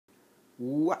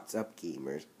What's up,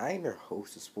 gamers? I'm your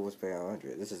host,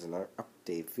 TheSportsfan1100. This is another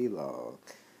update vlog.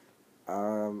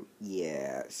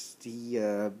 Yeah, it's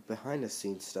the behind the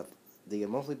scenes stuff. The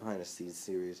mostly behind the scenes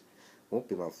series won't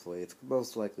be monthly. It's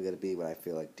most likely going to be when I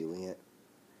feel like doing it.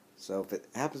 So if it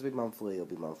happens to be monthly, it'll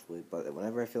be monthly. But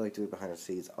whenever I feel like doing behind the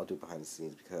scenes, I'll do behind the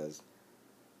scenes because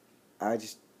I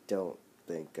just don't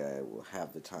think I will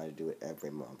have the time to do it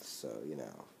every month. So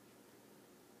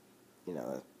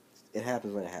it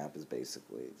happens when it happens,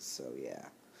 basically. So yeah.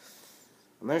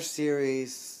 Another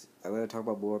series I'm going to talk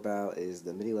about more about is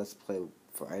the mini Let's Play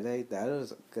Friday. That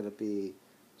is going to be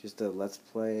just a Let's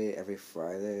Play every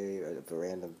Friday of a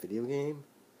random video game.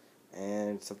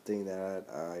 And something that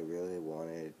I really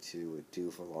wanted to do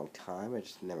for a long time.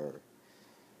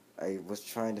 I was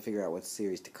trying to figure out what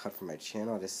series to cut from my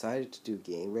channel. I decided to do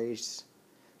Game Rage.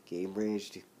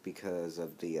 Because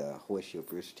of the whole issue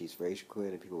of Rooster Teeth's Rage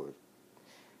Quit, and people were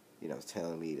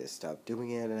telling me to stop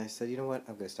doing it, and I said, you know what,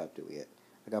 I'm going to stop doing it.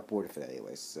 I got bored of it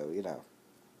anyways, so,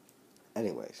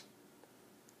 Anyways.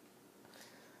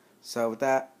 So, with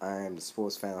that, I am the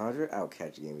TheSportsfan1100. I'll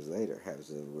catch you gamers later. Have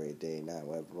a great day, night,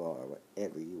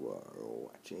 wherever you are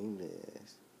watching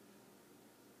this.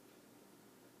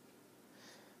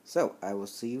 So, I will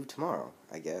see you tomorrow,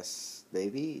 I guess.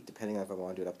 Maybe, depending on if I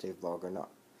want to do an update vlog or not.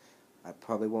 I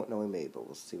probably won't know in May, but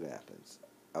we'll see what happens.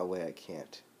 Oh, wait, I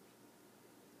can't.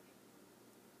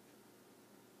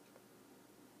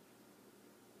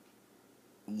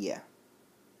 Yeah.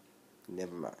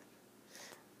 Never mind.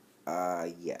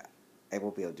 Yeah. I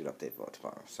won't be able to do an update vlog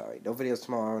tomorrow. Sorry. No videos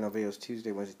tomorrow, no videos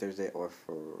Tuesday, Wednesday, Thursday, or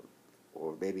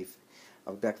maybe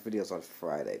I'll be back with videos on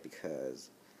Friday because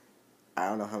I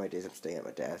don't know how many days I'm staying at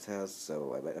my dad's house,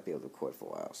 so I might not be able to record for a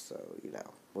while. So,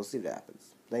 we'll see what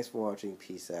happens. Thanks for watching.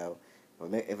 Peace out.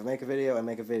 If I make a video, I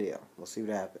make a video. We'll see what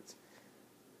happens.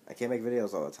 I can't make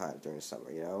videos all the time during the summer,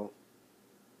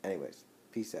 Anyways,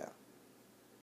 peace out.